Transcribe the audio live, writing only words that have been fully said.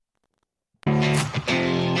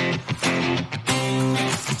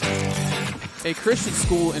A Christian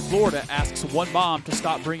school in Florida asks one mom to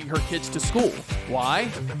stop bringing her kids to school. Why?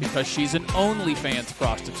 Because she's an OnlyFans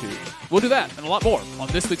prostitute. We'll do that and a lot more on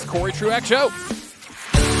this week's Corey Truax Show.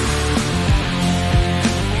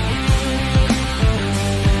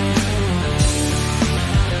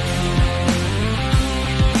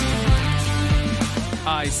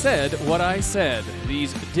 I said what I said.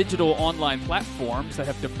 These digital online platforms that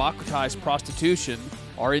have democratized prostitution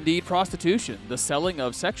are indeed prostitution. The selling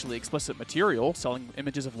of sexually explicit material, selling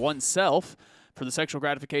images of oneself for the sexual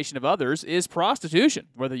gratification of others, is prostitution,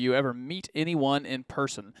 whether you ever meet anyone in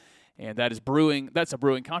person. And that's a brewing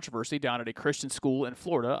controversy down at a Christian school in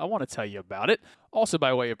Florida. I want to tell you about it. Also,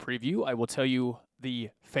 by way of preview, I will tell you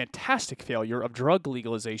the fantastic failure of drug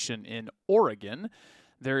legalization in Oregon.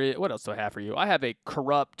 What else do I have for you? I have a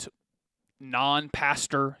corrupt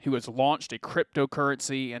non-pastor who has launched a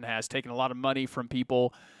cryptocurrency and has taken a lot of money from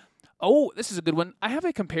people. Oh, this is a good one. I have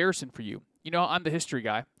a comparison for you. You know, I'm the history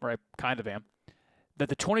guy, or I kind of am, that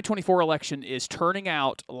the 2024 election is turning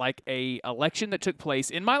out like a election that took place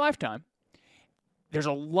in my lifetime. There's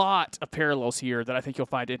a lot of parallels here that I think you'll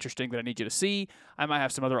find interesting that I need you to see. I might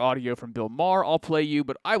have some other audio from Bill Maher I'll play you,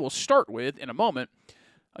 but I will start with, in a moment,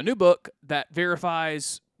 a new book that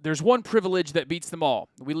verifies there's one privilege that beats them all.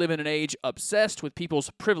 We live in an age obsessed with people's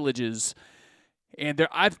privileges, and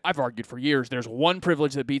I've argued for years there's one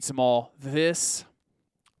privilege that beats them all. This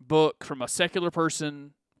book from a secular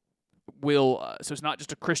person will, so it's not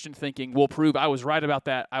just a Christian thinking, will prove I was right about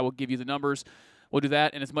that. I will give you the numbers. We'll do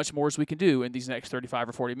that and as much more as we can do in these next 35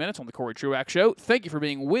 or 40 minutes on the Corey Truax Show. Thank you for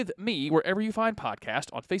being with me wherever you find podcasts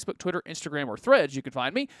on Facebook, Twitter, Instagram, or Threads. You can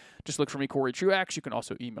find me. Just look for me, Corey Truax. You can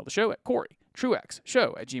also email the show at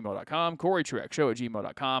CoreyTruaxShow@gmail.com,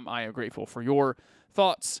 CoreyTruaxShow@gmail.com. I am grateful for your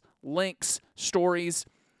thoughts, links, stories.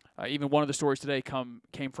 Even one of the stories today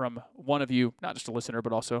came from one of you, not just a listener,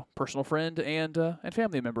 but also personal friend and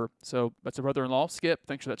family member. So that's a brother-in-law, Skip.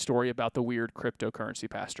 Thanks for that story about the weird cryptocurrency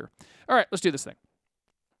pastor. All right, let's do this thing.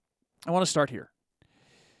 I want to start here.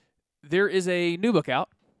 There is a new book out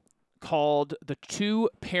called The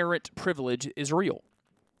Two-Parent Privilege is Real.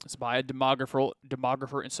 It's by a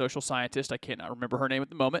demographer and social scientist. I cannot remember her name at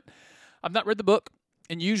the moment. I've not read the book.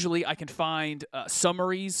 And usually I can find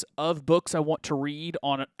summaries of books I want to read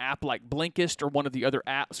on an app like Blinkist or one of the other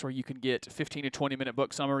apps where you can get 15 to 20-minute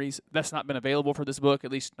book summaries. That's not been available for this book,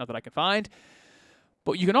 at least not that I can find.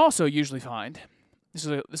 But you can also usually find, this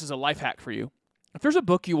is a life hack for you. If there's a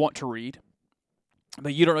book you want to read,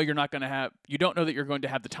 but you don't know that you're going to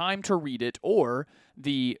have the time to read it or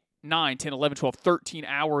the 9, 10, 11, 12, 13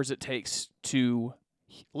 hours it takes to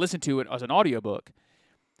listen to it as an audiobook,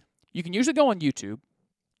 you can usually go on YouTube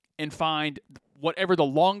and find whatever the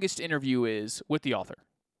longest interview is with the author.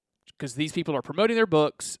 Because these people are promoting their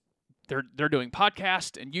books. They're doing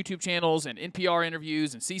podcasts and YouTube channels and NPR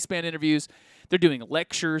interviews and C-SPAN interviews. They're doing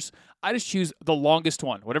lectures. I just choose the longest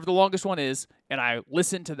one, whatever the longest one is, and I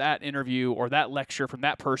listen to that interview or that lecture from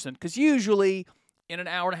that person. Because usually in an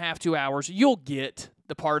hour and a half, 2 hours, you'll get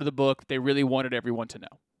the part of the book they really wanted everyone to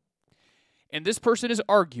know. And this person is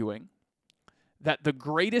arguing that the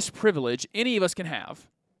greatest privilege any of us can have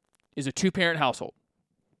is a two-parent household.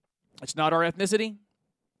 It's not our ethnicity.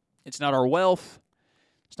 It's not our wealth.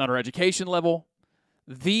 It's not our education level.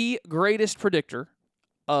 The greatest predictor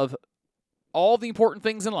of all the important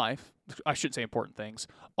things in life, I shouldn't say important things,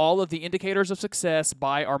 all of the indicators of success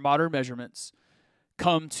by our modern measurements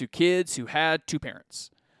come to kids who had two parents.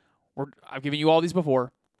 I've given you all these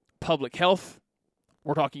before. Public health.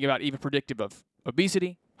 We're talking about even predictive of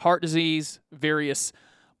obesity, heart disease, various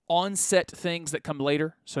onset things that come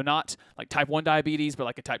later. So not like type 1 diabetes, but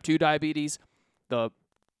like a type 2 diabetes. The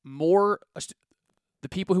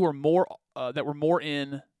people who are that were more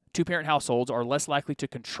in two-parent households are less likely to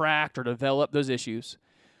contract or develop those issues.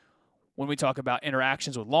 When we talk about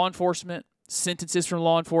interactions with law enforcement, sentences from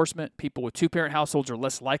law enforcement, people with two-parent households are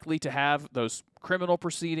less likely to have those criminal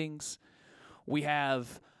proceedings. We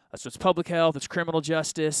have so it's public health, it's criminal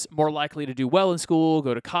justice, more likely to do well in school,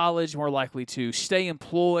 go to college, more likely to stay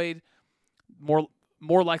employed, more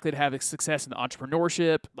likely to have success in the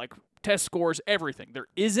entrepreneurship, like test scores, everything. There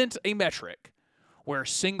isn't a metric where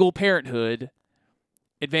single parenthood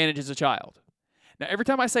advantages a child. Now, every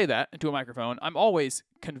time I say that into a microphone, I'm always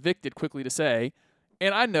convicted quickly to say,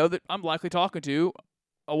 and I know that I'm likely talking to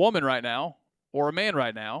a woman right now or a man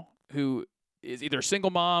right now who is either a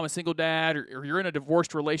single mom, a single dad, or you're in a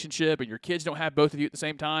divorced relationship and your kids don't have both of you at the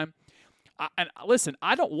same time. Listen,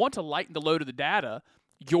 I don't want to lighten the load of the data.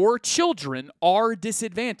 Your children are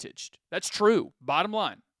disadvantaged. That's true. Bottom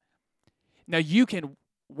line. Now, you can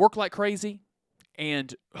work like crazy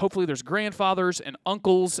And hopefully there's grandfathers and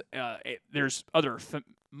uncles. There's other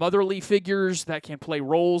motherly figures that can play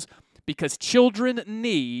roles, because children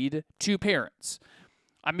need two parents.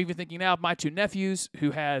 I'm even thinking now of my two nephews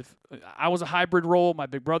who I was a hybrid role. My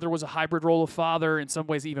big brother was a hybrid role of father. In some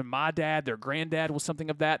ways, even my dad, their granddad was something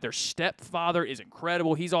of that. Their stepfather is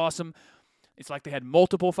incredible. He's awesome. It's like they had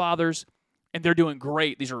multiple fathers, and they're doing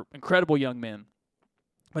great. These are incredible young men.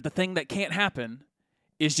 But the thing that can't happen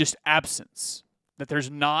is just absence, that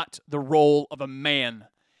there's not the role of a man.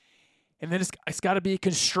 And then it's got to be a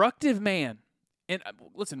constructive man. And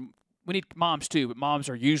listen, we need moms too, but moms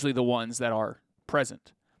are usually the ones that are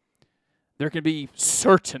present. There can be,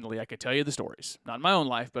 certainly, I could tell you the stories, not in my own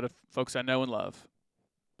life, but of folks I know and love,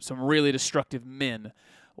 some really destructive men.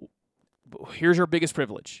 Here's our biggest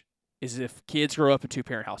privilege, is if kids grow up in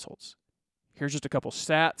two-parent households. Here's just a couple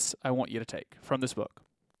stats I want you to take from this book.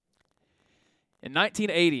 In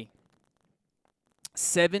 1980,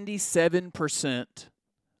 77%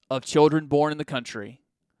 of children born in the country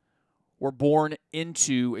were born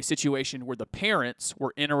into a situation where the parents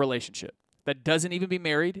were in a relationship. That doesn't even be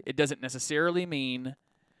married. It doesn't necessarily mean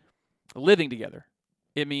living together.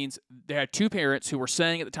 It means they had two parents who were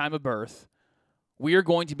saying at the time of birth, we are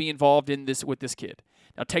going to be involved in this with this kid.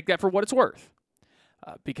 Now take that for what it's worth.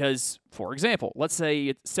 Because, for example, let's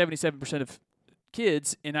say 77% of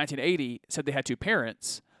kids in 1980 said they had two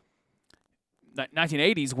parents. The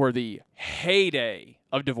 1980s were the heyday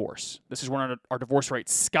of divorce. This is when our divorce rate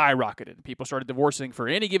skyrocketed. People started divorcing for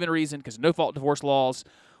any given reason because no-fault divorce laws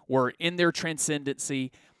were in their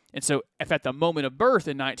transcendency. And so if at the moment of birth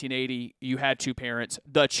in 1980 you had two parents,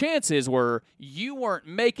 the chances were you weren't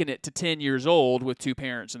making it to 10 years old with two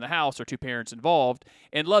parents in the house or two parents involved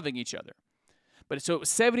and loving each other. But so it was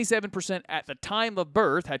 77% at the time of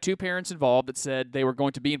birth had two parents involved that said they were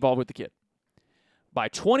going to be involved with the kid. By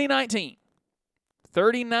 2019,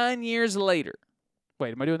 39 years later,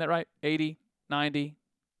 wait, am I doing that right? 80, 90,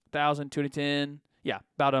 1,000, 2010? Yeah,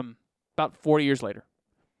 about 40 years later.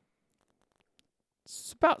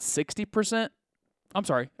 It's about 60%. I'm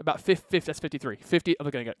sorry, about 50, that's 53. 50.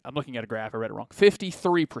 I'm looking at a graph. I read it wrong.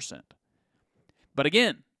 53%. But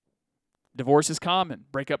again, divorce is common.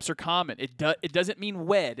 Breakups are common. It doesn't mean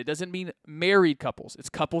wed. It doesn't mean married couples. It's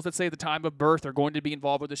couples that say at the time of birth are going to be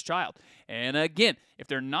involved with this child. And again, if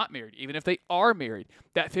they're not married, even if they are married,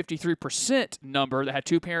 that 53% number that had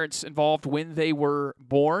two parents involved when they were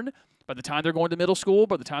born, by the time they're going to middle school,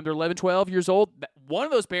 by the time they're 11, 12 years old, one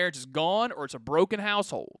of those parents is gone or it's a broken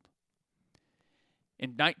household.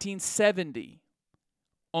 In 1970,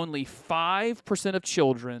 only 5% of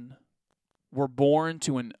children were born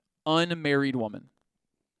to an unmarried woman.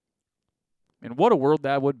 And what a world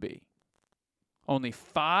that would be. Only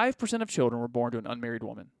 5% of children were born to an unmarried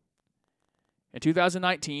woman. In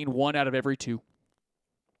 2019, one out of every two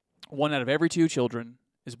children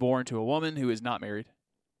is born to a woman who is not married.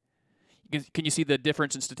 Can you see the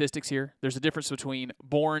difference in statistics here? There's a difference between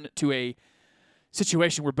born to a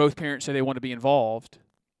situation where both parents say they want to be involved,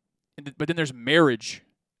 but then there's marriage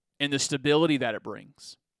and the stability that it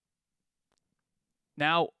brings.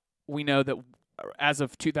 Now we know that as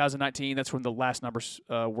of 2019, that's when the last numbers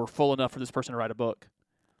were full enough for this person to write a book.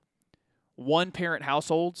 One-parent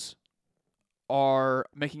households are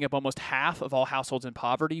making up almost half of all households in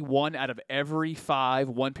poverty. 1 out of every 5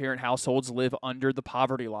 one-parent households live under the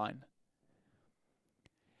poverty line.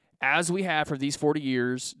 As we have for these 40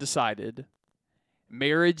 years decided,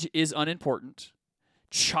 marriage is unimportant.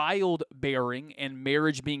 Childbearing and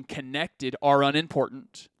marriage being connected are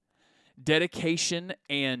unimportant. Dedication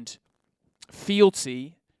and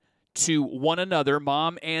fealty to one another,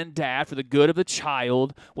 mom and dad, for the good of the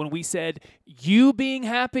child, when we said, you being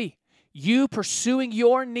happy, you pursuing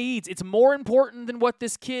your needs, it's more important than what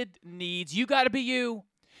this kid needs. You got to be you.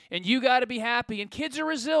 And you got to be happy. And kids are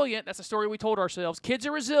resilient. That's a story we told ourselves. Kids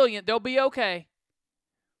are resilient. They'll be okay.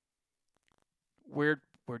 We're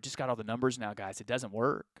just got all the numbers now, guys. It doesn't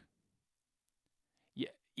work.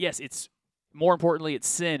 Yes, it's more importantly, it's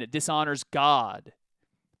sin. It dishonors God.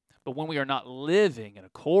 But when we are not living in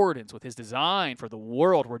accordance with His design for the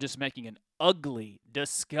world, we're just making an ugly,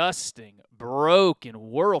 disgusting,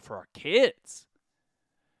 broken world for our kids.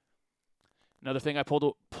 Another thing I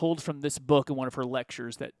pulled from this book in one of her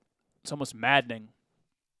lectures that it's almost maddening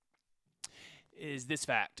is this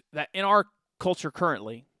fact, that in our culture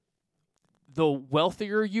currently, the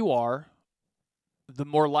wealthier you are, the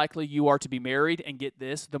more likely you are to be married, and get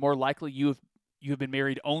this, the more likely you have been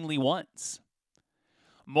married only once.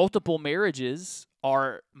 Multiple marriages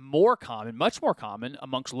are more common, much more common,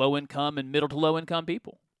 amongst low-income and middle to low-income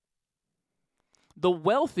people. The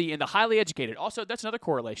wealthy and the highly educated, also that's another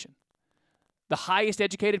correlation. The highest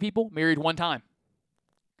educated people married one time.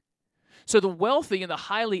 So the wealthy and the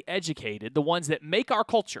highly educated, the ones that make our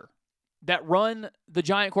culture, that run the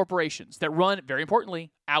giant corporations, that run, very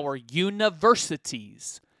importantly, our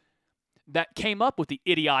universities, that came up with the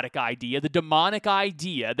idiotic idea, the demonic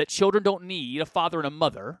idea that children don't need a father and a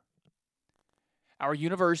mother, our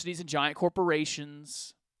universities and giant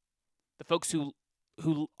corporations, the folks who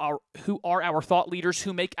are our thought leaders,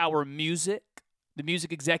 who make our music, the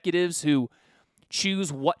music executives who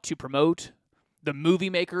choose what to promote, the movie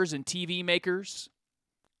makers and TV makers.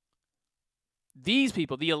 These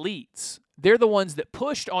people, the elites, they're the ones that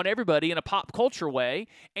pushed on everybody in a pop culture way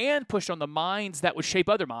and pushed on the minds that would shape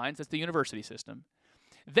other minds. That's the university system.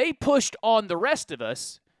 They pushed on the rest of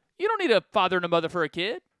us. You don't need a father and a mother for a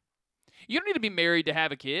kid. You don't need to be married to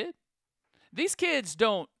have a kid. These kids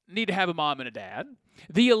don't need to have a mom and a dad.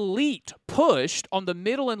 The elite pushed on the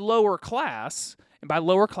middle and lower class, and by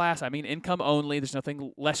lower class, I mean income only. There's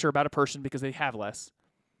nothing lesser about a person because they have less.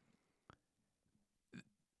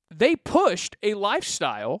 They pushed a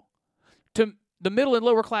lifestyle to the middle and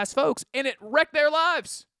lower class folks, and it wrecked their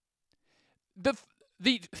lives. The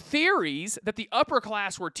theories that the upper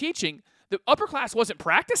class were teaching, the upper class wasn't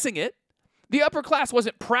practicing it. The upper class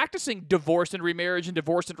wasn't practicing divorce and remarriage and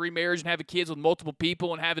having kids with multiple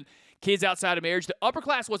people and having kids outside of marriage. The upper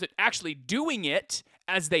class wasn't actually doing it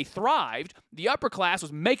as they thrived. The upper class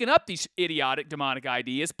was making up these idiotic, demonic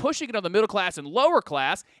ideas, pushing it on the middle class and lower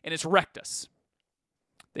class, and it's wrecked us.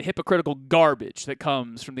 The hypocritical garbage that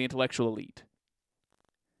comes from the intellectual elite.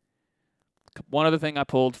 One other thing I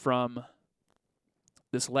pulled from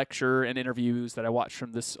this lecture and interviews that I watched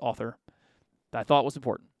from this author that I thought was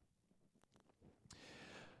important.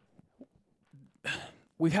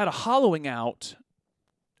 We've had a hollowing out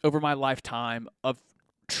over my lifetime of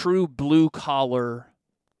true blue-collar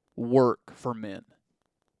work for men.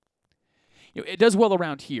 It does well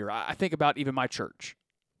around here. I think about even my church.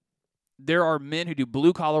 There are men who do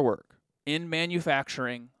blue-collar work in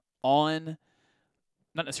manufacturing, not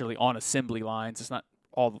necessarily on assembly lines. It's not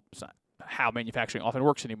how manufacturing often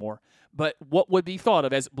works anymore, but what would be thought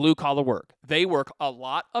of as blue-collar work. They work a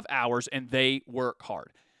lot of hours, and they work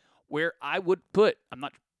hard. Where I would put,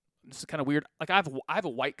 this is kind of weird, like I have a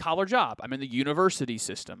white-collar job. I'm in the university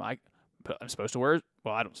system. I'm supposed to wear,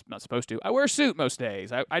 I'm not supposed to. I wear a suit most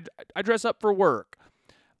days. I dress up for work.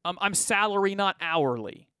 I'm salary, not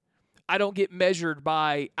hourly. I don't get measured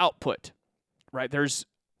by output, right?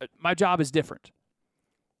 My job is different.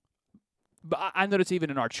 But I notice even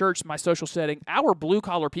in our church, my social setting, our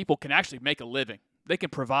blue-collar people can actually make a living. They can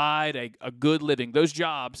provide a good living. Those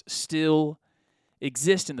jobs still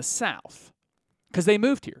exist in the South because they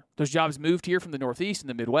moved here. Those jobs moved here from the Northeast and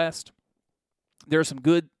the Midwest. There's some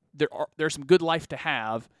good life to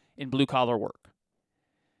have in blue-collar work.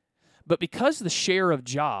 But because the share of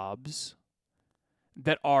jobs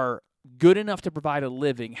that are good enough to provide a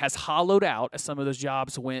living has hollowed out as some of those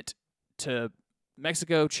jobs went to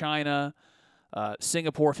Mexico, China,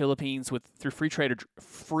 Singapore, Philippines through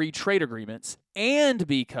free trade agreements, and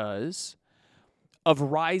because of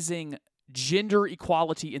rising gender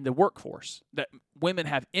equality in the workforce, that women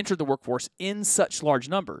have entered the workforce in such large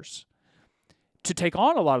numbers to take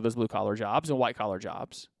on a lot of those blue-collar jobs and white-collar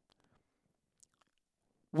jobs,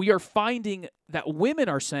 we are finding that women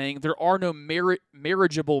are saying there are no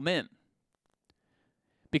marriageable men.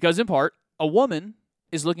 Because in part, a woman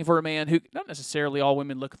is looking for a man who, not necessarily all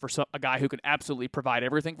women look for a guy who can absolutely provide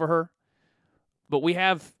everything for her, but we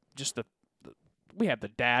have just we have the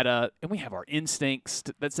data and we have our instincts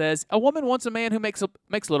that says a woman wants a man who makes a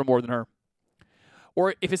little more than her.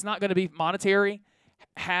 Or if it's not going to be monetary,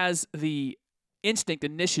 has the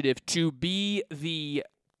initiative to be the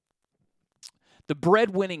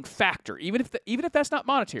breadwinning factor, even if that's not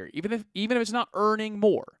monetary, even if it's not earning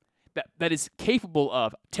more, that is capable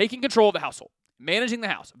of taking control of the household, managing the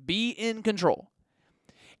house, be in control.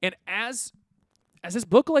 And as this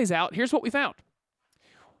book lays out, here's what we found.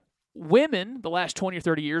 Women, the last 20 or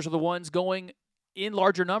 30 years, are the ones going in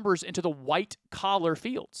larger numbers into the white-collar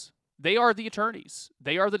fields. They are the attorneys.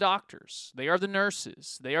 They are the doctors. They are the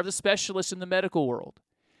nurses. They are the specialists in the medical world.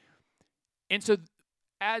 And so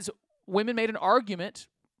as women made an argument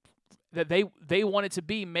that they wanted to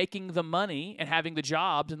be making the money and having the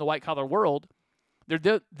jobs in the white-collar world,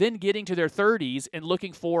 they're then getting to their 30s and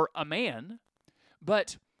looking for a man.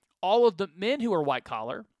 But all of the men who are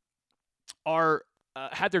white-collar are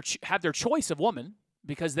have their choice of woman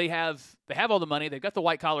because they have all the money, they've got the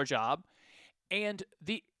white-collar job, and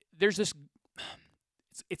there's this,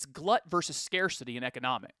 it's glut versus scarcity in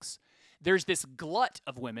economics. There's this glut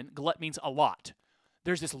of women. Glut means a lot.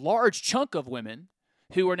 There's this large chunk of women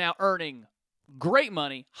who are now earning great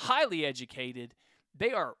money, highly educated.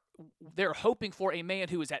 They're hoping for a man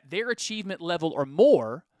who is at their achievement level or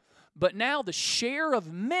more, but now the share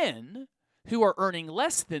of men who are earning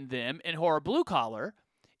less than them and who are blue collar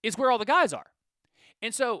is where all the guys are.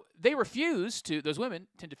 And so those women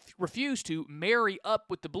tend to refuse to marry up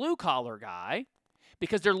with the blue collar guy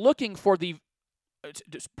because they're looking for the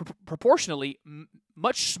proportionally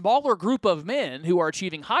much smaller group of men who are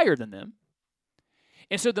achieving higher than them.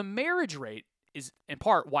 And so the marriage rate is in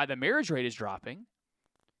part why the marriage rate is dropping.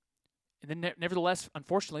 And then nevertheless,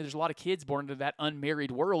 unfortunately, there's a lot of kids born into that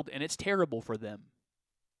unmarried world, and it's terrible for them.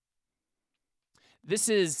 This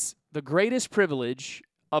is the greatest privilege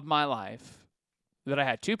of my life, that I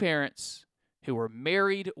had two parents who were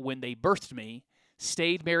married when they birthed me,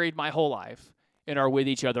 stayed married my whole life, and are with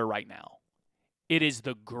each other right now. It is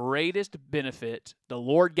the greatest benefit the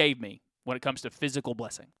Lord gave me when it comes to physical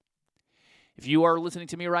blessing. If you are listening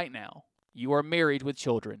to me right now, you are married with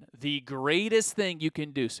children, the greatest thing you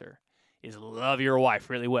can do, sir, is love your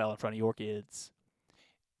wife really well in front of your kids.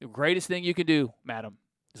 The greatest thing you can do, madam,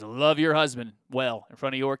 is love your husband well in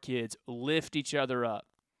front of your kids. Lift each other up.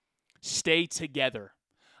 Stay together.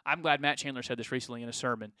 I'm glad Matt Chandler said this recently in a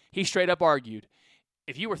sermon. He straight up argued,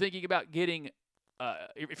 if you're thinking about getting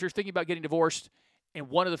divorced, and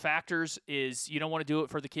one of the factors is you don't want to do it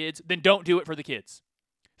for the kids, then don't do it for the kids.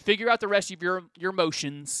 Figure out the rest of your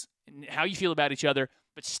emotions and how you feel about each other,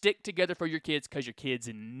 but stick together for your kids because your kids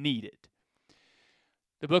need it.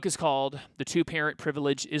 The book is called The Two-Parent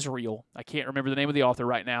Privilege is Real. I can't remember the name of the author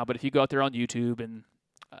right now, but if you go out there on YouTube and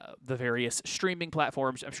the various streaming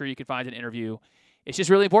platforms, I'm sure you can find an interview. It's just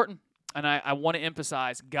really important, and I want to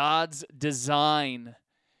emphasize God's design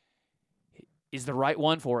is the right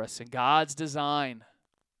one for us, and God's design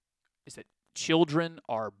is that children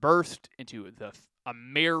are birthed into a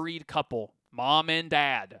married couple, mom and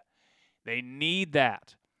dad. They need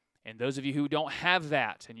that, and those of you who don't have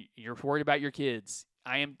that and you're worried about your kids,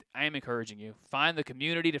 I am encouraging you, find the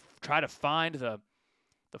community to try to find the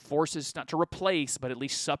forces, not to replace, but at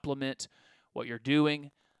least supplement what you're doing,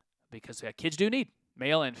 because kids do need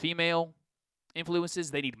male and female influences.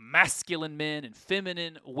 They need masculine men and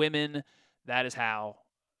feminine women. That is how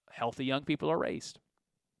healthy young people are raised.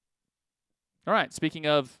 All right, speaking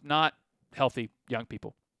of not healthy young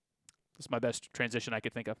people, this is my best transition I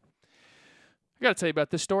could think of. I got to tell you about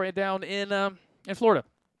this story down in Florida.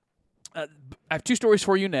 I have two stories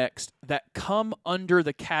for you next that come under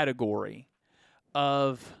the category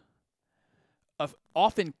of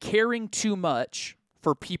often caring too much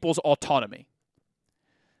for people's autonomy.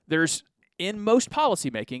 There's, in most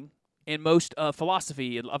policymaking, in most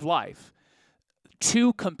philosophy of life,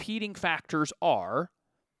 two competing factors are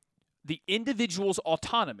the individual's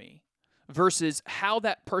autonomy versus how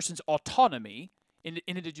that person's autonomy and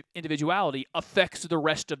individuality affects the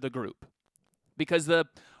rest of the group. Because the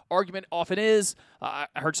argument often is, I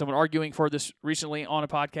heard someone arguing for this recently on a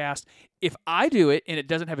podcast, if I do it and it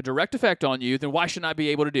doesn't have a direct effect on you, then why shouldn't I be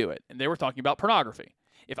able to do it? And they were talking about pornography.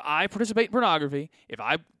 If I participate in pornography, if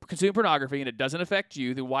I consume pornography and it doesn't affect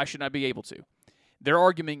you, then why shouldn't I be able to? They're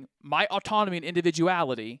arguing my autonomy and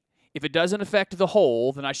individuality, if it doesn't affect the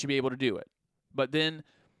whole, then I should be able to do it. But then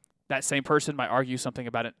that same person might argue something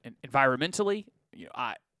about it environmentally.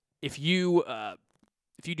 If you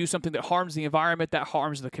do something that harms the environment, that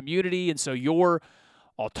harms the community, and so your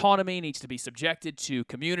autonomy needs to be subjected to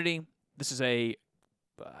community. This is a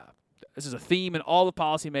theme in all the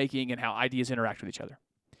policymaking and how ideas interact with each other.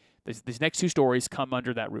 These next two stories come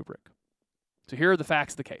under that rubric. So here are the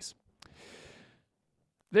facts of the case.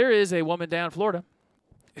 There is a woman down in Florida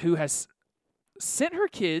who has sent her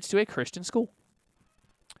kids to a Christian school.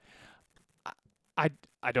 I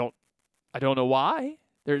don't know why.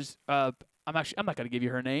 There's I'm not going to give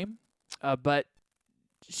you her name, but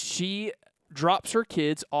she drops her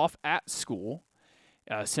kids off at school,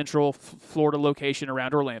 Central Florida location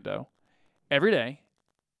around Orlando, every day,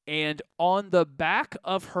 and on the back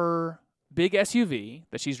of her big SUV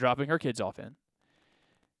that she's dropping her kids off in,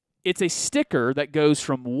 it's a sticker that goes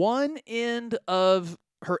from one end of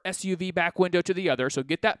her SUV back window to the other. So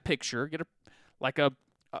get that picture, get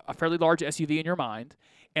a fairly large SUV in your mind,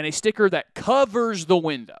 and a sticker that covers the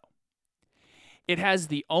window. It has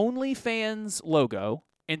the OnlyFans logo,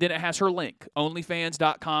 and then it has her link,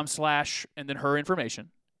 onlyfans.com/ and then her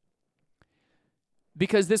information.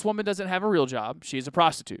 Because this woman doesn't have a real job, she is a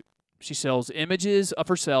prostitute. She sells images of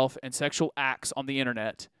herself and sexual acts on the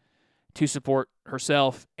internet to support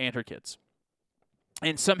herself and her kids.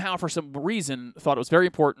 And somehow, for some reason, thought it was very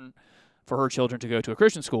important for her children to go to a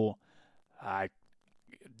Christian school.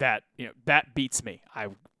 That beats me. I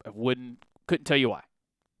couldn't tell you why.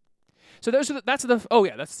 So that's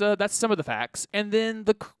some of the facts. And then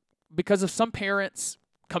because of some parents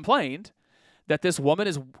complained that this woman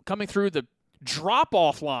is coming through the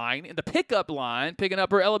drop-off line and the pickup line, picking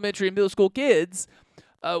up her elementary and middle school kids,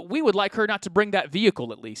 we would like her not to bring that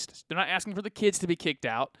vehicle at least. They're not asking for the kids to be kicked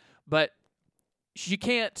out, but she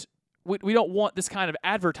can't. We don't want this kind of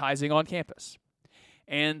advertising on campus.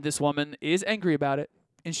 And this woman is angry about it,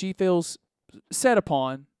 and she feels set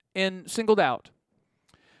upon and singled out.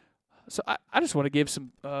 So I just want to give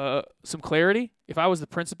some clarity. If I was the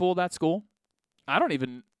principal of that school, I don't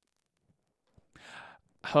even.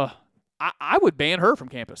 I would ban her from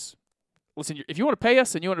campus. Listen, if you want to pay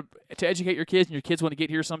us and you want to educate your kids and your kids want to get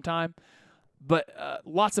here sometime, but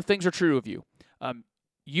lots of things are true of you.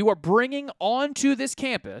 You are bringing onto this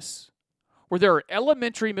campus where there are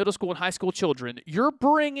elementary, middle school, and high school children, you're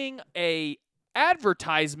bringing a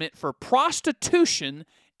advertisement for prostitution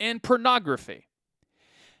and pornography.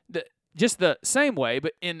 Just the same way,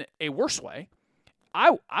 but in a worse way,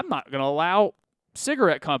 I'm not going to allow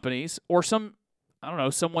cigarette companies or someone,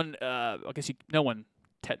 I guess no one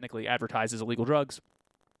technically advertises illegal drugs,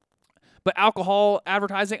 but alcohol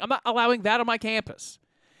advertising, I'm not allowing that on my campus.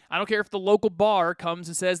 I don't care if the local bar comes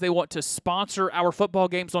and says they want to sponsor our football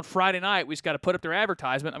games on Friday night. We just got to put up their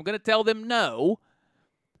advertisement. I'm going to tell them no.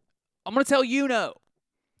 I'm going to tell you no.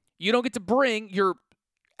 You don't get to bring your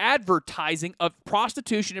advertising of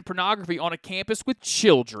prostitution and pornography on a campus with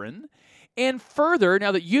children. And further,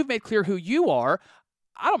 now that you've made clear who you are,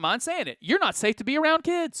 I don't mind saying it. You're not safe to be around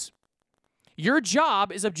kids. Your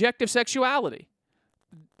job is objective sexuality.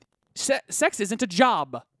 Sex isn't a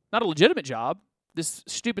job, not a legitimate job. This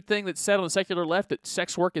stupid thing that's said on the secular left that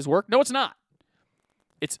sex work is work. No, it's not.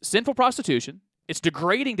 It's sinful prostitution. It's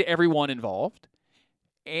degrading to everyone involved.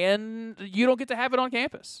 And you don't get to have it on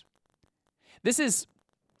campus. This is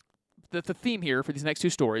the theme here for these next two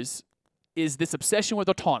stories is this obsession with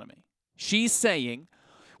autonomy. She's saying,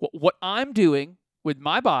 what I'm doing with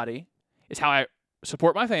my body is how I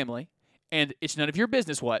support my family, and it's none of your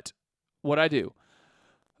business what I do.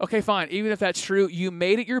 Okay, fine. Even if that's true, you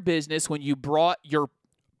made it your business when you brought your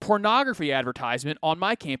pornography advertisement on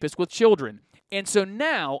my campus with children. And so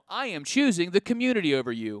now I am choosing the community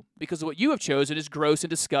over you because what you have chosen is gross and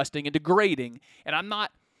disgusting and degrading, and I'm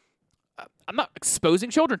not exposing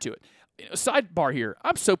children to it. Sidebar here.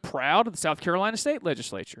 I'm so proud of the South Carolina State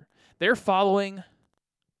Legislature. They're following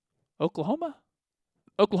Oklahoma,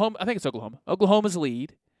 I think it's Oklahoma's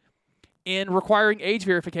lead in requiring age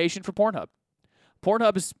verification for Pornhub.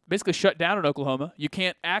 Pornhub is basically shut down in Oklahoma. You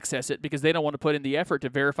can't access it because they don't want to put in the effort to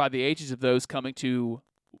verify the ages of those coming to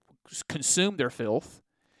consume their filth.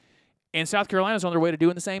 And South Carolina's on their way to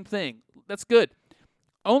doing the same thing. That's good.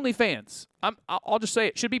 OnlyFans, I'll just say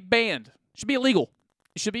it, should be banned. It should be illegal.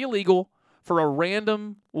 It should be illegal for a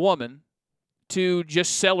random woman to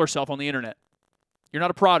just sell herself on the internet. You're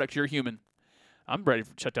not a product. You're a human. I'm ready to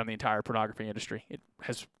shut down the entire pornography industry. It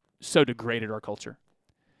has so degraded our culture.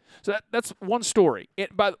 So that's one story.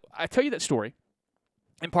 I tell you that story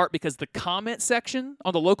in part because the comment section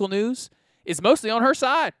on the local news is mostly on her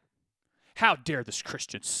side. How dare this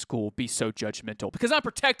Christian school be so judgmental? Because I'm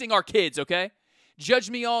protecting our kids, okay? Judge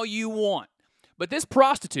me all you want. But this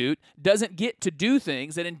prostitute doesn't get to do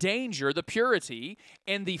things that endanger the purity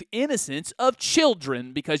and the innocence of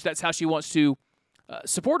children because that's how she wants to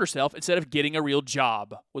support herself instead of getting a real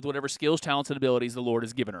job with whatever skills, talents, and abilities the Lord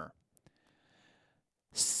has given her.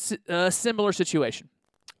 Similar situation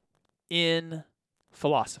in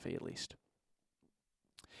philosophy, at least.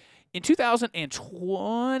 In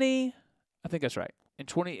 2020, I think that's right. In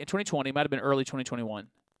 2020, it might have been early 2021,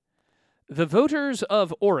 the voters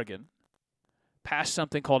of Oregon passed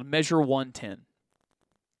something called Measure 110.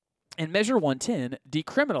 And Measure 110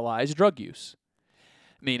 decriminalized drug use,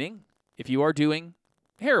 meaning if you are doing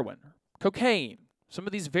heroin, cocaine, some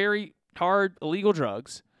of these very hard illegal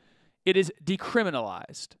drugs, it is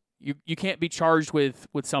decriminalized. You can't be charged with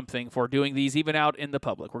something for doing these even out in the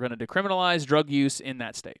public. We're going to decriminalize drug use in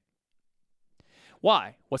that state.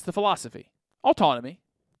 Why? What's the philosophy? Autonomy.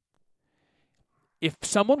 If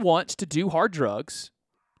someone wants to do hard drugs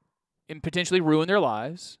and potentially ruin their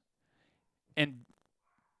lives and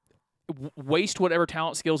waste whatever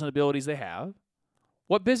talent, skills, and abilities they have,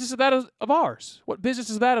 what business is that of ours? What business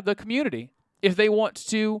is that of the community if they want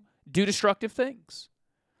to do destructive things?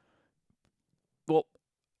 Well,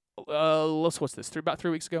 what's this? About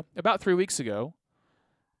 3 weeks ago? About 3 weeks ago,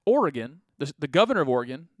 Oregon, the governor of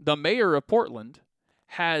Oregon, the mayor of Portland,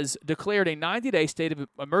 has declared a 90-day state of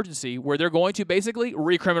emergency where they're going to basically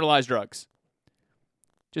recriminalize drugs.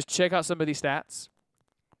 Just check out some of these stats.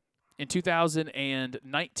 In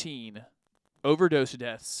 2019, overdose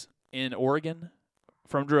deaths in Oregon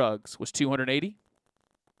from drugs was 280.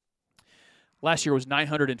 Last year was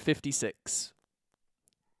 956.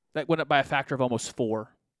 That went up by a factor of almost 4.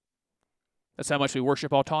 That's how much we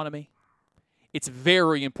worship autonomy. It's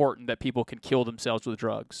very important that people can kill themselves with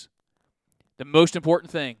drugs. The most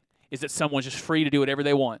important thing is that someone's just free to do whatever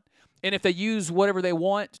they want. And if they use whatever they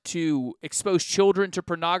want to expose children to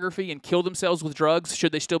pornography and kill themselves with drugs,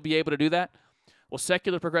 should they still be able to do that? Well,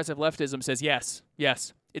 secular progressive leftism says yes.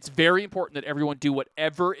 It's very important that everyone do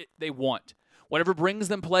whatever they want. Whatever brings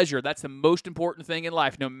them pleasure, that's the most important thing in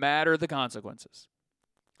life, no matter the consequences.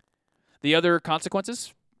 The other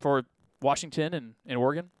consequences for Washington and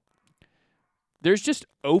Oregon, there's just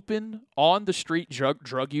open, on-the-street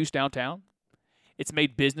drug use downtown. It's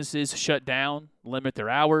made businesses shut down, limit their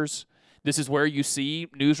hours. This is where you see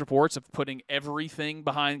news reports of putting everything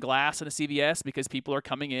behind glass in a CVS because people are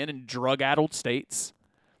coming in drug-addled states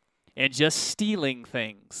and just stealing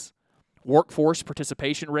things. Workforce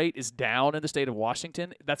participation rate is down in the state of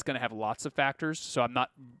Washington. That's going to have lots of factors, so I'm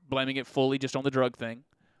not blaming it fully just on the drug thing.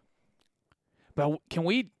 But can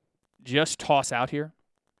we just toss out here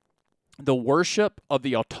the worship of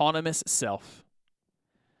the autonomous self?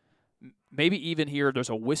 Maybe even here there's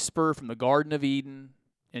a whisper from the Garden of Eden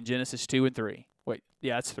in Genesis 2 and 3. Wait,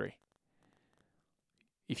 yeah, that's 3.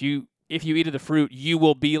 If you eat of the fruit, you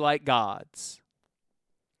will be like gods.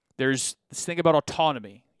 There's this thing about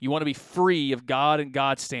autonomy. You want to be free of God and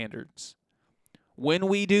God's standards. When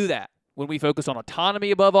we do that, when we focus on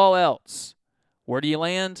autonomy above all else, where do you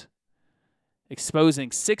land?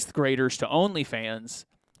 Exposing 6th graders to OnlyFans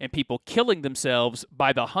and people killing themselves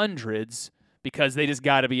by the hundreds because they just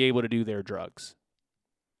got to be able to do their drugs.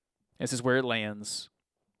 This is where it lands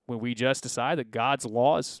when we just decide that God's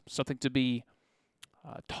law is something to be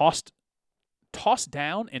tossed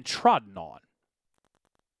down and trodden on.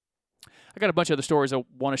 I got a bunch of other stories I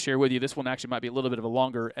want to share with you. This one actually might be a little bit of a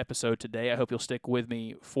longer episode today. I hope you'll stick with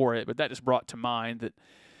me for it. But that just brought to mind that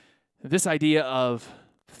this idea of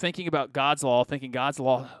thinking about God's law, thinking God's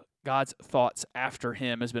thoughts after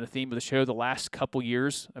him has been a theme of the show the last couple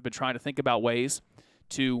years. I've been trying to think about ways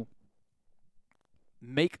to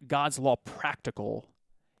make God's law practical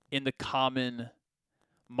in the common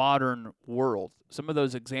modern world. Some of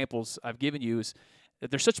those examples I've given you is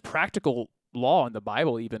that there's such practical law in the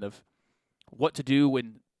Bible even of what to do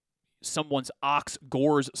when someone's ox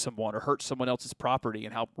gores someone or hurts someone else's property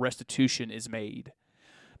and how restitution is made.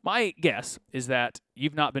 My guess is that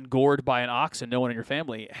you've not been gored by an ox and no one in your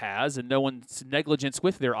family has, and no one's negligence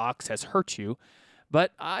with their ox has hurt you.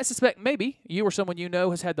 But I suspect maybe you or someone you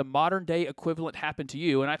know has had the modern-day equivalent happen to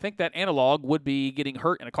you, and I think that analog would be getting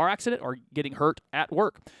hurt in a car accident or getting hurt at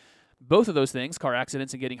work. Both of those things, car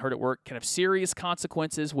accidents and getting hurt at work, can have serious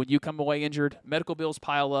consequences when you come away injured. Medical bills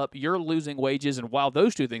pile up, you're losing wages, and while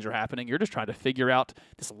those two things are happening, you're just trying to figure out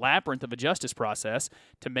this labyrinth of a justice process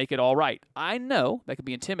to make it all right. I know that can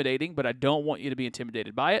be intimidating, but I don't want you to be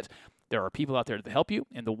intimidated by it. There are people out there to help you,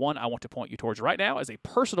 and the one I want to point you towards right now is a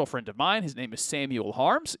personal friend of mine. His name is Samuel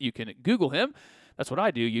Harms. You can Google him. That's what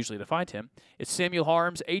I do usually to find him. It's Samuel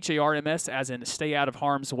Harms, Harms, as in stay out of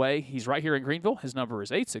harm's way. He's right here in Greenville. His number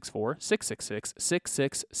is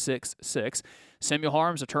 864-666-6666. Samuel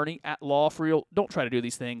Harms, attorney at law for real. Don't try to do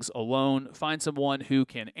these things alone. Find someone who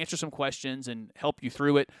can answer some questions and help you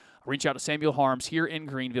through it. Reach out to Samuel Harms here in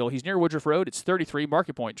Greenville. He's near Woodruff Road. It's 33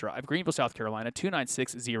 Market Point Drive, Greenville, South Carolina,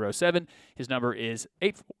 29607. His number is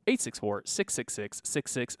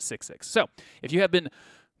 864-666-6666. So if you have been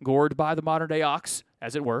gored by the modern-day ox,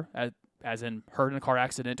 as it were, as in hurt in a car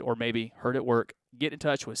accident or maybe hurt at work, get in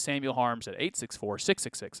touch with Samuel Harms at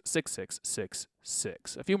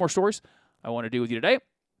 864-666-6666. A few more stories I want to do with you today.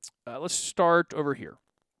 Let's start over here.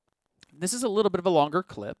 This is a little bit of a longer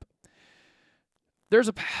clip. There's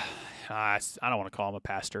I don't want to call him a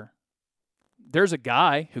pastor. There's a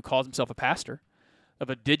guy who calls himself a pastor of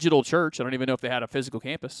a digital church. I don't even know if they had a physical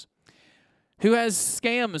campus, who has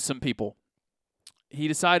scammed some people. He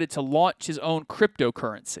decided to launch his own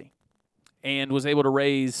cryptocurrency and was able to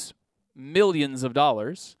raise millions of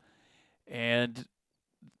dollars. And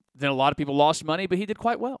then a lot of people lost money, but he did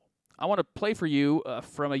quite well. I want to play for you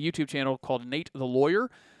from a YouTube channel called Nate the Lawyer,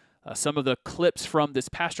 some of the clips from this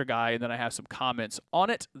pastor guy, and then I have some comments on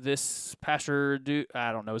it. This pastor,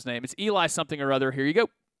 I don't know his name. It's Eli something or other. Here you go.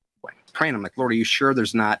 Praying, I'm like, Lord, are you sure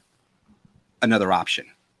there's not another option?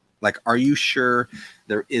 Like, are you sure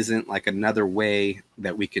there isn't like another way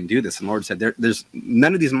that we can do this? And the Lord said, there's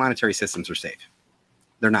none of these monetary systems are safe.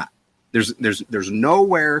 They're not. There's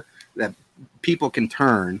nowhere that people can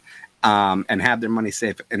turn and have their money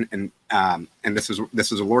safe. And this is what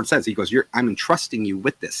the Lord says. He goes, I'm entrusting you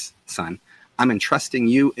with this, son. I'm entrusting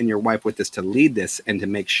you and your wife with this to lead this and to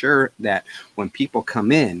make sure that when people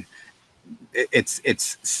come in,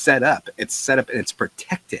 it's set up. It's set up and it's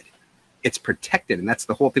protected. It's protected. And that's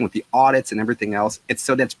the whole thing with the audits and everything else. It's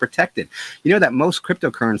so that it's protected. You know that most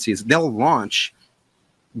cryptocurrencies, they'll launch,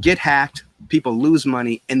 get hacked, people lose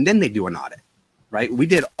money, and then they do an audit, right? We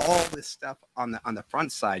did all this stuff on the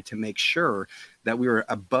front side to make sure that we were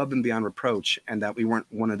above and beyond reproach and that we weren't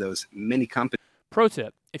one of those many companies. Pro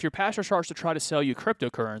tip, if your pastor starts to try to sell you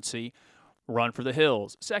cryptocurrency, run for the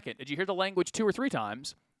hills. Second, did you hear the language 2 or 3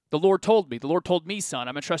 times? The Lord told me, son,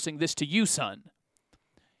 I'm entrusting this to you, son.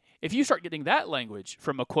 If you start getting that language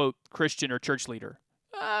from a, quote, Christian or church leader,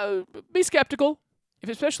 be skeptical,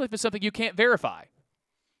 especially if it's something you can't verify.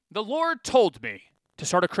 The Lord told me to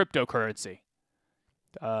start a cryptocurrency.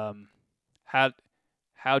 How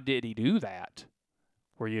did he do that?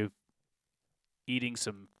 Were you eating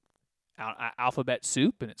some alphabet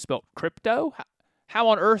soup and it spelled crypto? How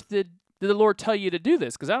on earth did the Lord tell you to do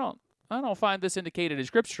this? Because I don't find this indicated in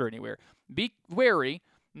Scripture anywhere. Be wary,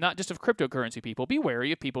 not just of cryptocurrency people. Be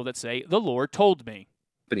wary of people that say, the Lord told me.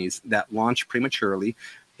 Companies that launch prematurely,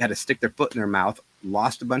 had to stick their foot in their mouth,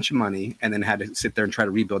 lost a bunch of money, and then had to sit there and try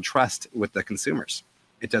to rebuild trust with the consumers.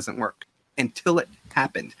 It doesn't work until it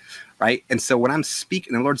happened, right? And so when I'm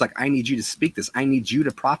speaking, the Lord's like, I need you to speak this. I need you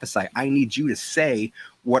to prophesy. I need you to say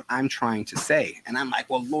what I'm trying to say. And I'm like,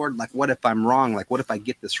 well, Lord, like, what if I'm wrong? Like, what if I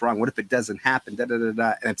get this wrong? What if it doesn't happen? Da, da, da,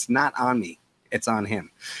 da. And it's not on me. It's on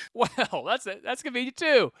him. Well, that's convenient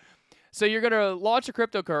too. So you're going to launch a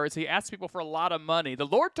cryptocurrency, ask people for a lot of money. The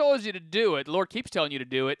Lord told you to do it. The Lord keeps telling you to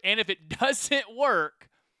do it. And if it doesn't work,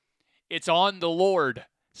 it's on the Lord.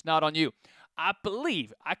 It's not on you. I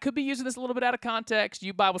believe, I could be using this a little bit out of context.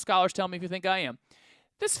 You Bible scholars tell me if you think I am.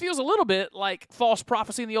 This feels a little bit like false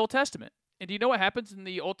prophecy in the Old Testament. And do you know what happens in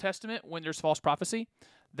the Old Testament when there's false prophecy?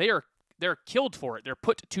 They're killed for it. They're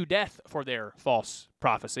put to death for their false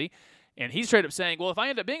prophecy. And he's straight up saying, well, if I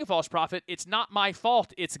end up being a false prophet, it's not my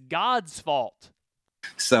fault. It's God's fault.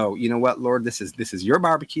 So, you know what, Lord, this is your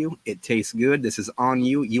barbecue. It tastes good. This is on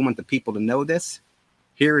you. You want the people to know this.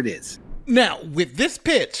 Here it is. Now, with this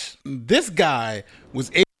pitch, this guy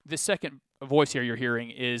was able. The second voice here you're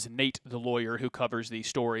hearing is Nate, the lawyer, who covers these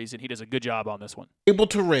stories, and he does a good job on this one. Able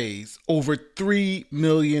to raise over $3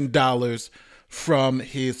 million from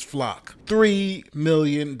his flock. $3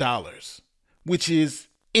 million, which is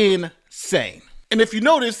insane. And if you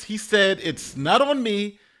notice, he said, it's not on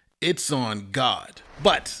me, it's on God.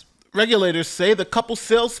 But regulators say the couple's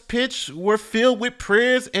sales pitch were filled with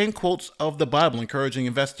prayers and quotes of the Bible, encouraging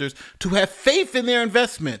investors to have faith in their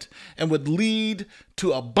investment and would lead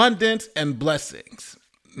to abundance and blessings.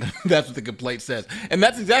 That's what the complaint says. And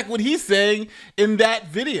that's exactly what he's saying in that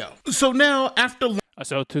video. So now, after...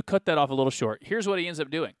 So to cut that off a little short, here's what he ends up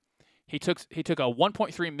doing. He took a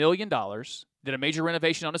 $1.3 million, did a major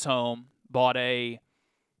renovation on his home, bought I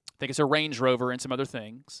think it's a Range Rover and some other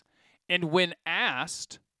things. And when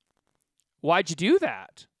asked, why'd you do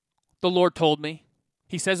that? The Lord told me.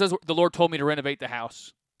 He says the Lord told me to renovate the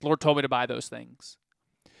house. The Lord told me to buy those things.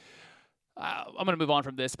 I'm going to move on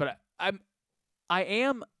from this, but I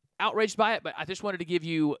am outraged by it, but I just wanted to give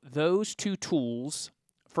you those 2 tools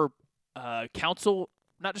for counsel,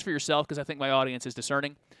 not just for yourself, because I think my audience is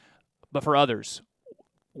discerning, but for others.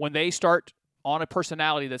 When they start on a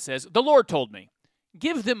personality that says, the Lord told me,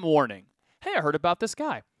 give them warning. Hey, I heard about this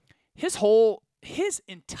guy. His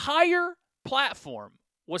entire platform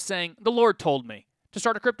was saying, the Lord told me to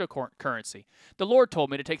start a cryptocurrency. The Lord told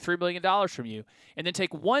me to take $3 million from you and then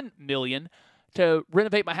take $1 million to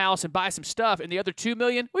renovate my house and buy some stuff. And the other $2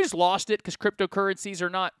 million, we just lost it because cryptocurrencies are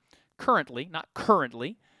not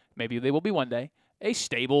currently, maybe they will be one day, a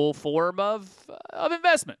stable form of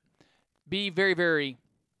investment. Be very, very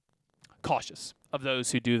cautious of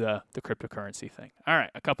those who do the cryptocurrency thing. All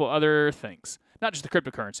right, a couple other things. Not just the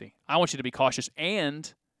cryptocurrency. I want you to be cautious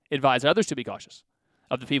and advise others to be cautious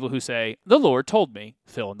of the people who say, the Lord told me,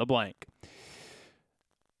 fill in the blank.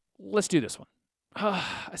 Let's do this one.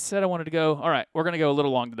 I said I wanted to go. All right, we're going to go a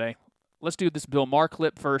little long today. Let's do this Bill Maher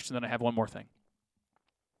clip first, and then I have one more thing.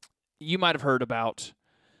 You might have heard about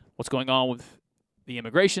what's going on with the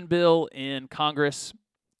immigration bill in Congress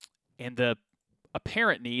and the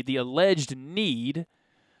apparent need, the alleged need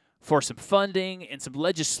for some funding and some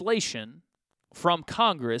legislation from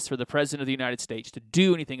Congress for the President of the United States to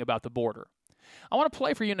do anything about the border. I want to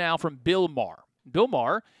play for you now from Bill Maher. Bill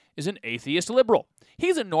Maher is an atheist liberal.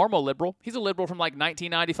 He's a normal liberal. He's a liberal from like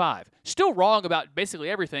 1995. Still wrong about basically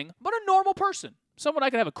everything, but a normal person. Someone I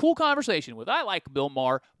can have a cool conversation with. I like Bill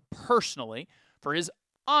Maher personally for his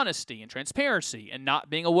honesty and transparency and not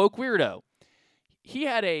being a woke weirdo. he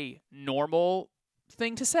had a normal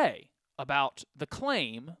thing to say about the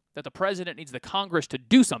claim that the president needs the Congress to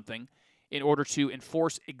do something in order to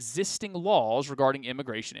enforce existing laws regarding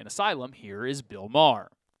immigration and asylum. Here is Bill Maher.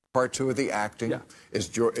 Part two of the acting is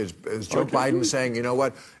Joe Biden saying, you know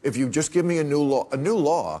what, if you just give me a new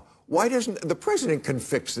law, why doesn't the president can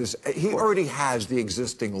fix this? He already has the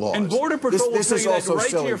existing laws. And Border Patrol this will is tell you also that right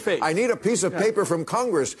silly. to your face. I need a piece of paper from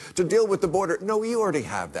Congress to deal with the border. No, you already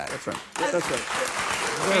have that. That's right. That's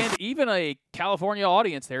right. And even a California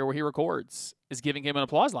audience there where he records is giving him an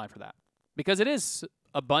applause line for that, because it is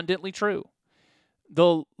abundantly true.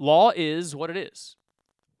 The law is what it is.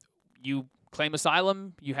 You claim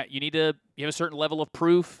asylum, you have a certain level of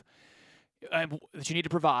proof that you need to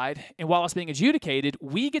provide, and while it's being adjudicated,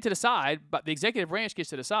 we get to decide, but the executive branch gets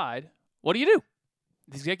to decide, what do you do?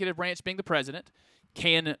 The executive branch, being the president,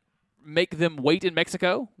 can make them wait in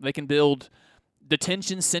Mexico. They can build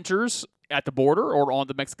detention centers at the border or on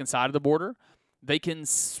the Mexican side of the border. They can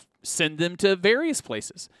send them to various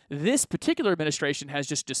places. This particular administration has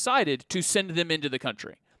just decided to send them into the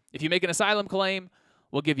country. If you make an asylum claim,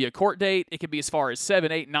 we'll give you a court date. It could be as far as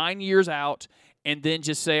 7, 8, 9 years out, and then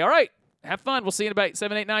just say, all right, have fun. We'll see you in about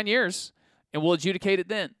 7, 8, 9 years, and we'll adjudicate it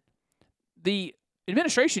then. The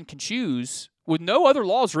administration can choose, with no other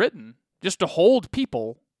laws written, just to hold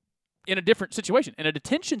people in a different situation. And a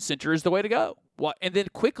detention center is the way to go. And then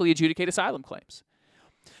quickly adjudicate asylum claims.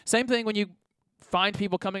 Same thing when you find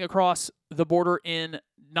people coming across the border in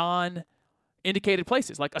non-indicated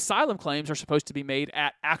places. Like asylum claims are supposed to be made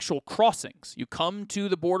at actual crossings. You come to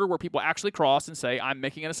the border where people actually cross and say, I'm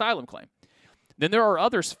making an asylum claim. Then there are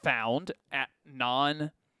others found at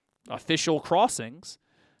non-official crossings.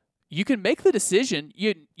 You can make the decision.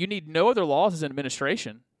 You need no other laws as an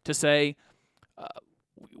administration to say,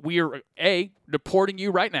 we are, A, deporting you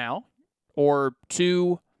right now, or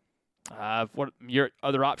 2, what your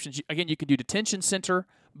other options? Again, you can do detention center,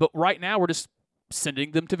 but right now we're just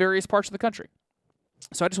sending them to various parts of the country.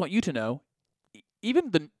 So I just want you to know,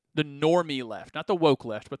 even the normie left, not the woke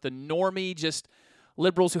left, but the normie, just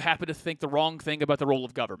liberals who happen to think the wrong thing about the role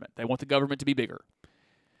of government. They want the government to be bigger.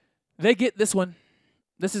 They get this one.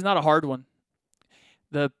 This is not a hard one.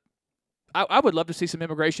 I would love to see some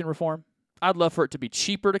immigration reform. I'd love for it to be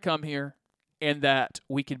cheaper to come here, and that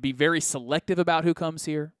we could be very selective about who comes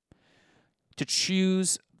here, to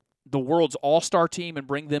choose the world's all-star team and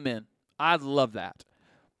bring them in. I'd love that.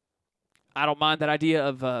 I don't mind that idea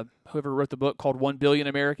of whoever wrote the book called 1 Billion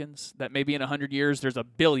Americans, that maybe in 100 years there's a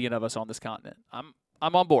billion of us on this continent. I'm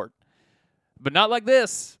on board. But not like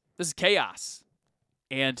this. This is chaos.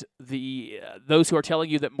 And those who are telling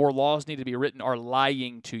you that more laws need to be written are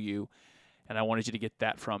lying to you. And I wanted you to get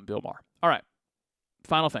that from Bill Maher. All right.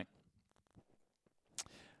 Final thing.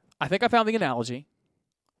 I think I found the analogy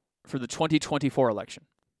for the 2024 election.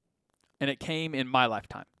 And it came in my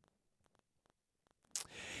lifetime.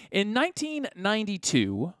 In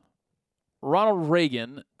 1992, Ronald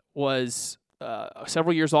Reagan was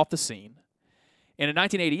several years off the scene. And in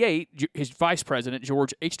 1988, his vice president,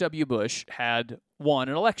 George H.W. Bush, had won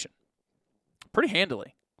an election pretty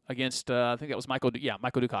handily against, I think that was Michael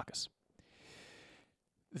Dukakis.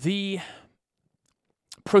 The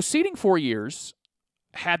preceding 4 years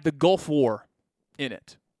had the Gulf War in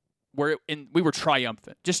it, where we were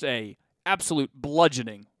triumphant. Just a absolute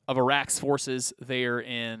bludgeoning of Iraq's forces there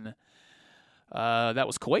in, that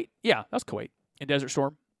was Kuwait? Yeah, that was Kuwait, in Desert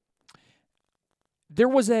Storm. There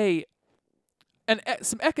was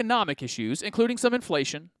some economic issues, including some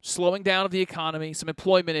inflation, slowing down of the economy, some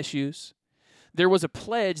employment issues. There was a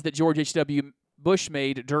pledge that George H.W. Bush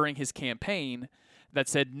made during his campaign that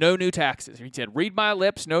said no new taxes. He said, read my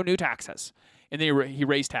lips, no new taxes. And then he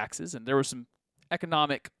raised taxes, and there was some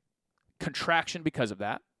economic contraction because of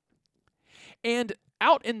that. And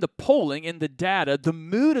out in the polling, in the data, the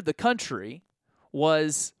mood of the country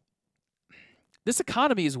was, this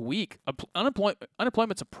economy is weak.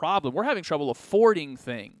 Unemployment's a problem. We're having trouble affording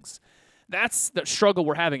things. That's the struggle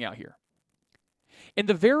we're having out here. In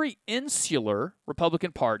the very insular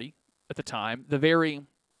Republican Party at the time, the very,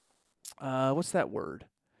 what's that word?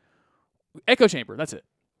 Echo chamber, that's it.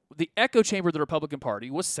 The echo chamber of the Republican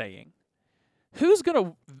Party was saying, who's going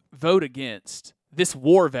to vote against this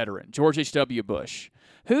war veteran, George H.W. Bush?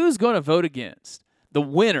 Who's going to vote against the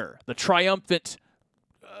winner, the triumphant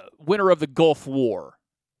winner of the Gulf War?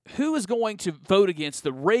 Who is going to vote against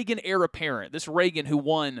the Reagan heir apparent, this Reagan who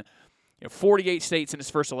won 48 states in his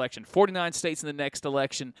first election, 49 states in the next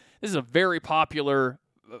election? This is a very popular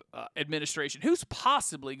administration. Who's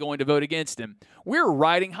possibly going to vote against him? We're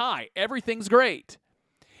riding high. Everything's great.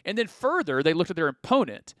 And then further, they looked at their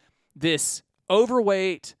opponent, this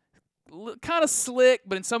overweight, kind of slick,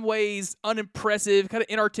 but in some ways unimpressive, kind of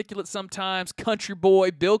inarticulate sometimes, country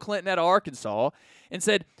boy Bill Clinton out of Arkansas, and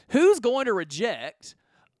said, who's going to reject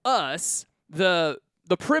us, the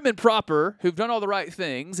prim and proper, who've done all the right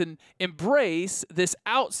things, and embrace this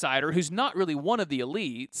outsider who's not really one of the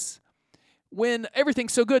elites when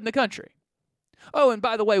everything's so good in the country? Oh, and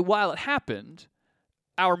by the way, while it happened,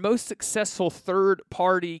 our most successful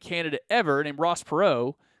third-party candidate ever, named Ross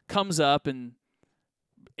Perot, comes up and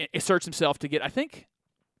asserts himself to get, I think,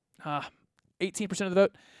 18% of the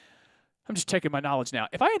vote. I'm just checking my knowledge now.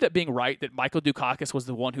 If I end up being right that Michael Dukakis was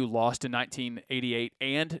the one who lost in 1988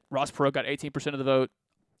 and Ross Perot got 18% of the vote,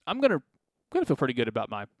 I'm gonna feel pretty good about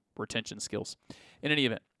my retention skills. In any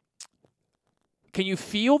event, can you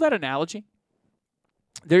feel that analogy?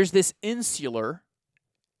 There's this insular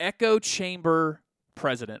echo chamber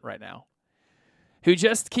president right now who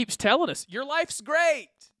just keeps telling us, your life's great.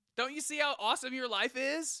 Don't you see how awesome your life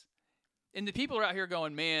is? And the people are out here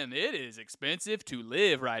going, man, it is expensive to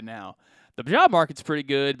live right now. The job market's pretty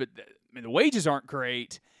good, but the wages aren't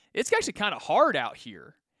great. It's actually kind of hard out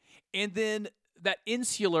here. And then that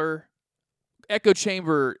insular echo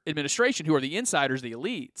chamber administration, who are the insiders, the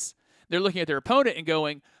elites, they're looking at their opponent and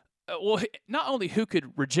going, well, not only who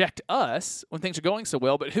could reject us when things are going so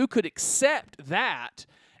well, but who could accept that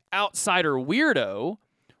outsider weirdo?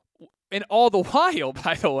 And all the while,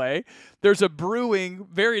 by the way, there's a brewing,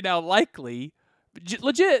 very now likely,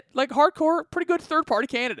 legit, like hardcore, pretty good third-party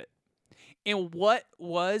candidate. And what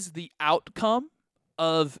was the outcome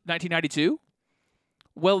of 1992?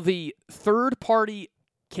 Well, the third-party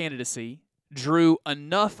candidacy drew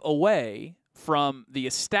enough away from the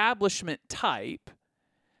establishment type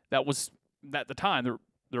that was, at the time,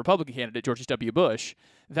 the Republican candidate, George W. Bush,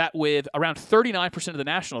 that with around 39% of the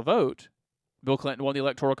national vote, Bill Clinton won the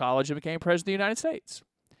Electoral College and became President of the United States.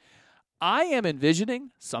 I am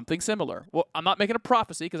envisioning something similar. Well, I'm not making a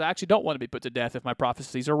prophecy because I actually don't want to be put to death if my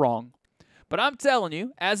prophecies are wrong. But I'm telling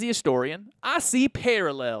you, as a historian, I see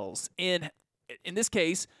parallels. In this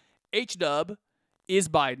case, H-Dub is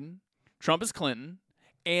Biden, Trump is Clinton,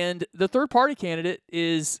 and the third-party candidate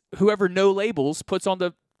is whoever No Labels puts on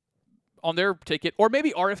their ticket, or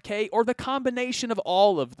maybe RFK, or the combination of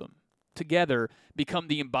all of them together become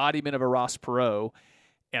the embodiment of a Ross Perot.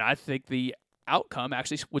 And I think the outcome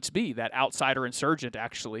actually would be that outsider insurgent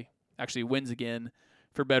actually wins again,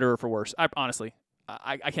 for better or for worse. I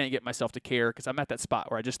can't get myself to care because I'm at that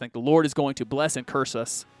spot where I just think the Lord is going to bless and curse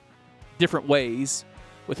us different ways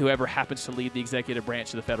with whoever happens to lead the executive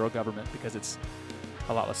branch of the federal government, because it's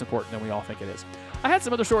a lot less important than we all think it is. I had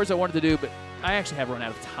some other stories I wanted to do, but I actually have run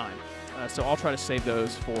out of time. So I'll try to save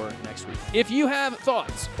those for next week. If you have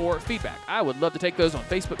thoughts or feedback, I would love to take those on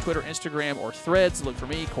Facebook, Twitter, Instagram, or Threads. Look for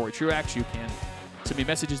me, Corey Truax. You can send me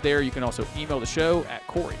messages there. You can also email the show at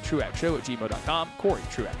CoreyTruaxShow@gmail.com,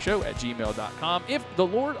 CoreyTruaxShow@gmail.com. If the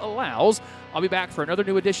Lord allows, I'll be back for another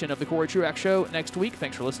new edition of the Corey Truax Show next week.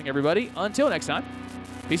 Thanks for listening, everybody. Until next time,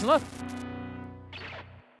 peace and love.